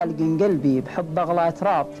ألقن قلبي بحب أغلى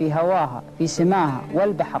تراب في هواها في سماها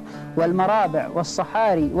والبحر والمرابع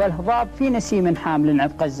والصحاري والهضاب في نسيم حامل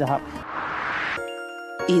عبق الزهر.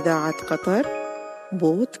 إذاعة قطر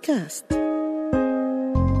بودكاست.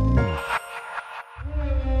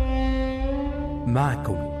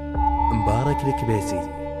 معكم مبارك الكبيسي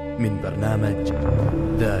من برنامج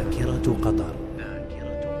ذاكرة قطر.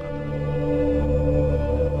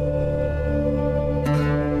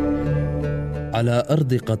 على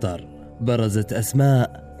أرض قطر برزت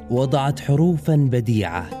أسماء وضعت حروفا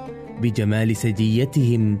بديعة بجمال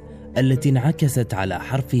سجيتهم التي انعكست على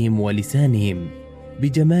حرفهم ولسانهم،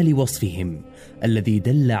 بجمال وصفهم الذي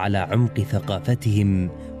دل على عمق ثقافتهم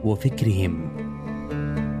وفكرهم.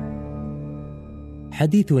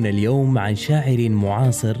 حديثنا اليوم عن شاعر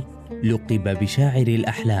معاصر لقب بشاعر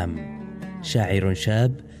الأحلام، شاعر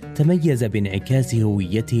شاب تميز بانعكاس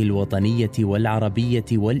هويته الوطنية والعربية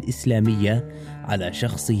والإسلامية على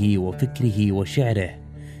شخصه وفكره وشعره،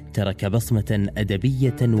 ترك بصمة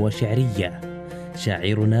أدبية وشعرية.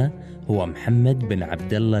 شاعرنا هو محمد بن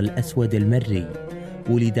عبدالله الأسود المري،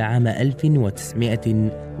 ولد عام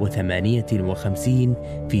 1958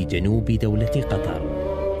 في جنوب دولة قطر.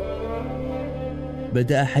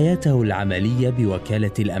 بدأ حياته العملية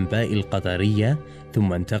بوكالة الأنباء القطرية،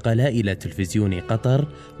 ثم انتقل إلى تلفزيون قطر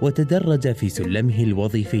وتدرج في سلمه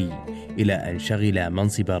الوظيفي إلى أن شغل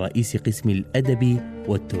منصب رئيس قسم الأدب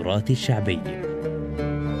والتراث الشعبي.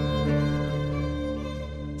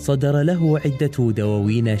 صدر له عدة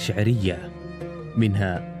دواوين شعرية،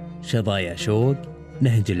 منها شظايا شوق،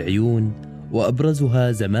 نهج العيون،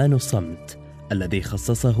 وأبرزها زمان الصمت الذي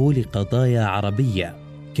خصصه لقضايا عربية.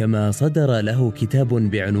 كما صدر له كتاب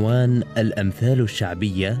بعنوان الأمثال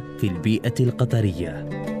الشعبية في البيئة القطرية.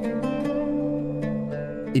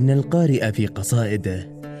 إن القارئ في قصائده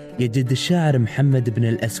يجد الشاعر محمد بن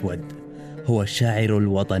الأسود هو الشاعر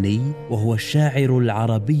الوطني، وهو الشاعر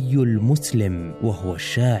العربي المسلم، وهو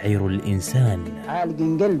الشاعر الإنسان.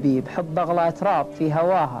 ألقن قلبي بحب أغلى تراب في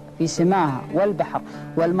هواها في سماها والبحر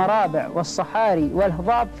والمرابع والصحاري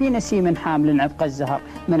والهضاب في نسيم حامل عبق الزهر،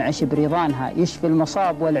 من عشب رضانها يشفي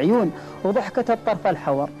المصاب والعيون، وضحكة الطرف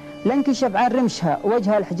الحور لانكشف عن رمشها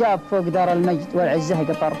وجه الحجاب فوق دار المجد، والعزة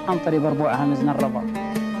قطر أمطري بربوعها مزن الرضا.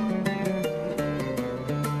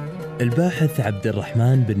 الباحث عبد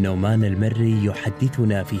الرحمن بن نومان المري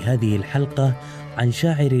يحدثنا في هذه الحلقة عن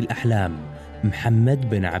شاعر الأحلام محمد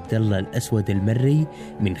بن عبدالله الأسود المري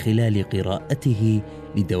من خلال قراءته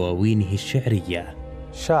لدواوينه الشعرية.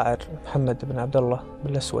 الشاعر محمد بن عبدالله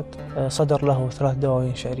الأسود صدر له 3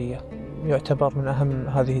 دواوين شعرية. يعتبر من أهم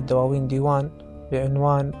هذه الدواوين ديوان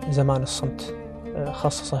بعنوان زمان الصمت،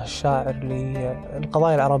 خصصه الشاعر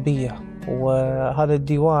للقضايا العربية، وهذا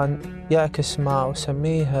الديوان يعكس ما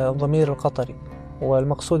أسميه الضمير القطري.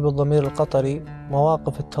 والمقصود بالضمير القطري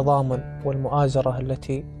مواقف التضامن والمؤازرة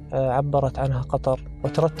التي عبرت عنها قطر،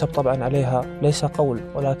 وترتب طبعا عليها ليس قول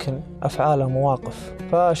ولكن أفعال ومواقف.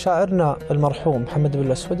 فشاعرنا المرحوم محمد بن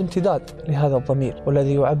الأسود امتداد لهذا الضمير،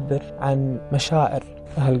 والذي يعبر عن مشاعر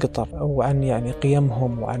أهل قطر، أو عن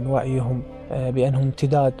قيمهم وعن وعيهم بأنهم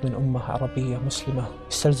امتداد من أمة عربية مسلمة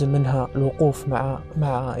يستلزم منها الوقوف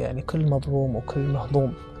مع كل مظلوم وكل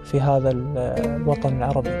مهضوم في هذا الوطن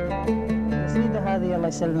العربي. القصيدة هذه الله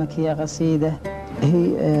يسلمك هي قصيدة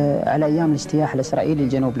هي على أيام الاجتياح الإسرائيلي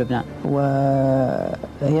لجنوب لبنان،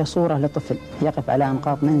 وهي صورة لطفل يقف على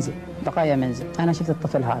أنقاض منزل، بقايا منزل. أنا شفت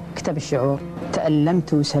الطفل هذا، كتب الشعور: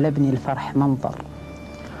 تألمت وسلبني الفرح منظر،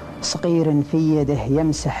 صغير في يده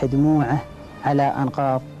يمسح دموعه، على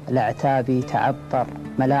أنقاض الأعتاب تعبر،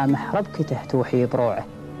 ملامح ربكته توحي بروعه،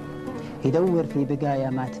 يدور في بقايا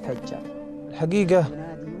ما تفجر. الحقيقة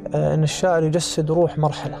أن الشاعر يجسد روح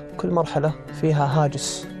مرحلة، كل مرحلة فيها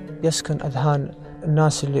هاجس يسكن أذهان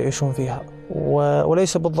الناس اللي يعيشون فيها،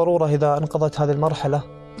 وليس بالضرورة إذا انقضت هذه المرحلة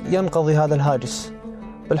ينقضي هذا الهاجس،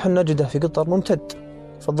 بل حن نجده في قطر ممتد،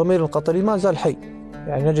 فالضمير القطري ما زال حي.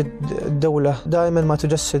 نجد الدولة دائما ما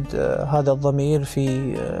تجسد هذا الضمير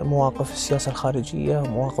في مواقف السياسة الخارجية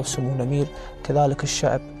ومواقف سمو الأمير، كذلك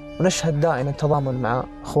الشعب. ونشهد دائما تضامن مع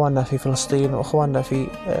أخواننا في فلسطين وأخواننا في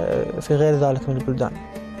غير ذلك من البلدان.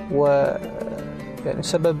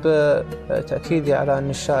 سبب تأكيدي على أن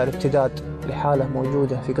الشاعر امتداد لحالة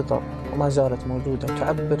موجودة في قطر وما زالت موجودة،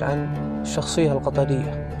 تعبر عن الشخصية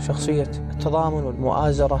القطرية، شخصية التضامن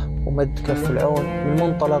والمؤازرة ومد كف العون من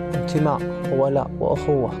منطلق انتماء وولاء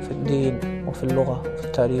وأخوة في الدين وفي اللغة وفي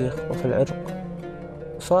التاريخ وفي العرق.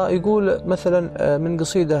 فيقول مثلا من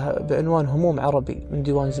قصيدة بعنوان هموم عربي من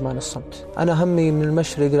ديوان زمان الصمت: أنا همي من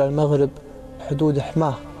المشرق إلى المغرب حدود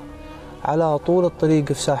حماه، على طول الطريق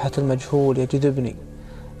في ساحة المجهول يجذبني،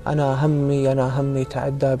 أنا همي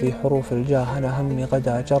تعدى بحروف الجاه، أنا همي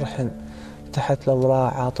غدا جرح تحت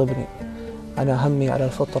الأضلاع عاطبني، أنا همي على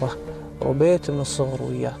الفطرة ربيت من الصغر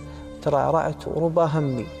وياه، ترعرعت وربا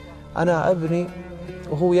همي، أنا أبني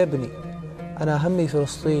وهو يبني، أنا همي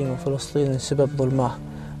فلسطين وفلسطين سبب ظلماه،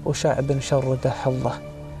 وشعب شرد حظه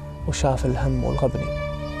وشاف الهم والغبن.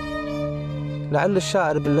 لعل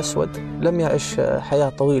الشاعر بالأسود لم يعش حياة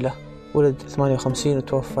طويلة، ولد 58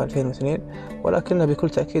 وتوفى 2002، ولكنه بكل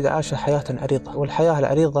تأكيد عاش حياة عريضة، والحياة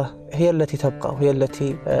العريضة هي التي تبقى وهي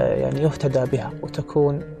التي يعني يهتدى بها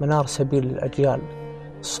وتكون منار سبيل للأجيال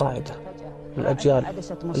الصاعدة، الأجيال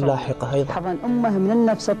اللاحقة أيضا. حضن أمه من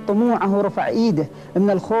النفس الطموعة ورفع إيده، من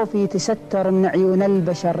الخوف يتستر من عيون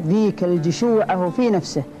البشر، ذيك الجشوعة في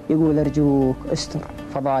نفسه يقول أرجوك استر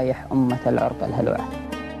فضايح أمة العرب الهلوعة.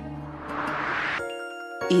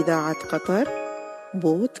 إذاعة قطر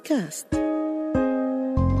بودكاست.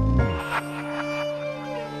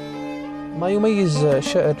 ما يميز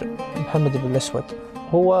شعر محمد بن الأسود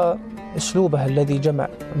هو أسلوبه الذي جمع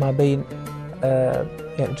ما بين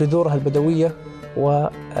يعني جذورها البدوية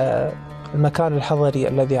والمكان الحضري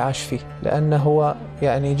الذي عاش فيه، لأنه هو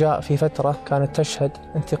يعني جاء في فترة كانت تشهد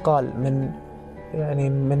انتقال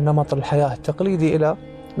من نمط الحياة التقليدي إلى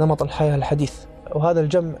نمط الحياة الحديث، وهذا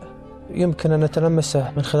الجمع يمكن أن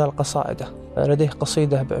نتلمسه من خلال قصائده. لديه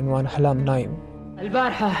قصيدة بعنوان أحلام نايم.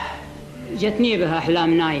 البارحة جتني بها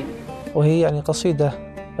أحلام نايم، وهي يعني قصيدة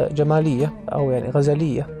جمالية أو يعني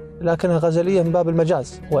غزلية، لكنها غزلية من باب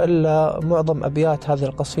المجاز، وإلا معظم أبيات هذه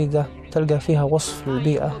القصيدة تلقى فيها وصف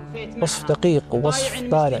البيئة، وصف دقيق ووصف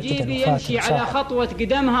بارع جدا يمشي على خطوة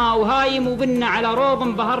قدمها وهايم، وبنا على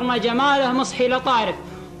روض بهرنا جماله مصحي لطارف،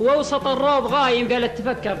 ووسط الروض غايم قالت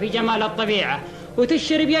تفكر في جمال الطبيعة،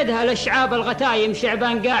 وتشرب يدها لشعاب الغتايم،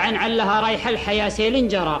 شعبان قاعن علها رايح الحياة سيل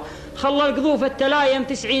جرى، خلى القذوف التلايم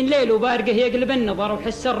 90 ليل وبارقه يقلب النظر،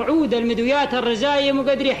 وحس الرعود المدويات الرزايم،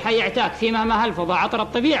 وقد ريحها يعتاك في مهما هالفضا عطر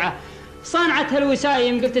الطبيعة، صانعتها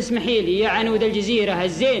الوسايم قلت اسمحي لي يا عنود الجزيرة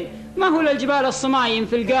الزين، ما هو للجبال الصمايم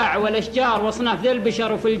في القاع والأشجار وأصناف ذي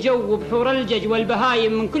البشر، وفي الجو وبحور الجج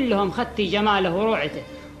والبهايم، من كلهم خدتي جماله وروعته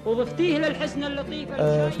وضفتيه للحسن اللطيف.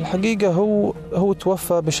 في الحقيقة هو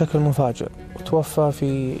توفى بشكل مفاجئ، وتوفى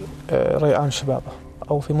في ريعان شبابه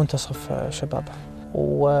أو في منتصف شبابه،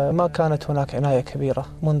 وما كانت هناك عناية كبيرة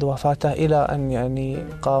منذ وفاته، إلى أن يعني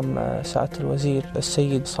قام سعادة الوزير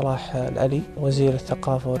السيد صلاح العلي وزير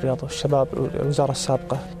الثقافة والرياضة والشباب الوزارة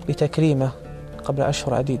السابقة بتكريمه قبل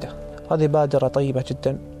أشهر عديدة. هذه بادرة طيبة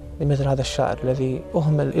جدا لمثل هذا الشاعر الذي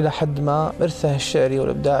أهمل إلى حد ما إرثه الشعري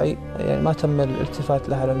والإبداعي، يعني ما تم الالتفات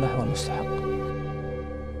له على النحو المستحق.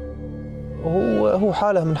 وهو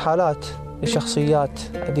حالة من حالات لشخصيات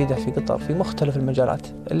عديدة في قطر في مختلف المجالات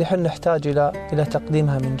اللي حن نحتاج إلى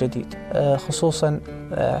تقديمها من جديد، خصوصا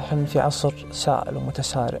حن في عصر سائل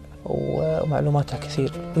ومتسارع ومعلوماتها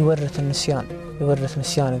كثير، يورث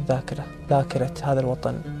نسيان الذاكرة، ذاكرة هذا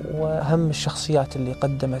الوطن، وأهم الشخصيات اللي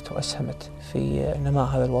قدمت وأسهمت في نماء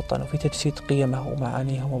هذا الوطن وفي تجسيد قيمه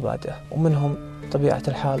ومعانيه ومبادئه، ومنهم طبيعة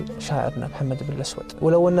الحال شاعرنا محمد بن الأسود.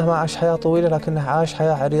 ولو أنه ما عاش حياة طويلة لكنه عاش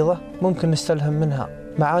حياة عريضة ممكن نستلهم منها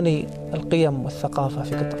معاني القيم والثقافة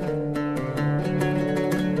في قطر.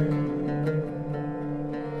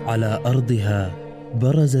 على أرضها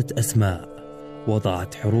برزت أسماء،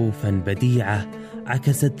 وضعت حروفا بديعة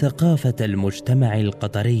عكست ثقافة المجتمع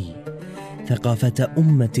القطري، ثقافة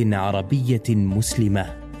أمة عربية مسلمة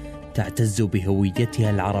تعتز بهويتها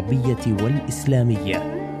العربية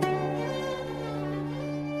والإسلامية.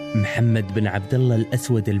 محمد بن عبدالله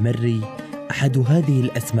الأسود المري أحد هذه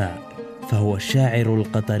الأسماء، فهو الشاعر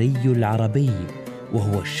القطري العربي،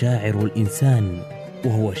 وهو الشاعر الإنسان،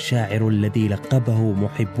 وهو الشاعر الذي لقبه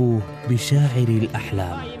محبوه بشاعر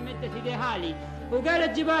الأحلام.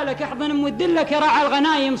 وقالت جبالك احضن مودلك يا راعى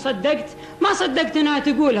الغنايم، ما صدقت انها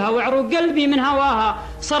تقولها، وعروق قلبي من هواها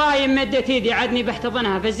صرايم، مدت يدي عدني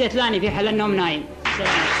بحتضنها، فزيت لاني في حل النوم نايم.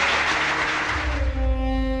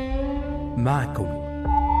 معكم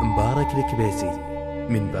مبارك الكبيسي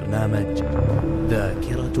من برنامج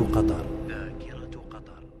ذاكرة قطر.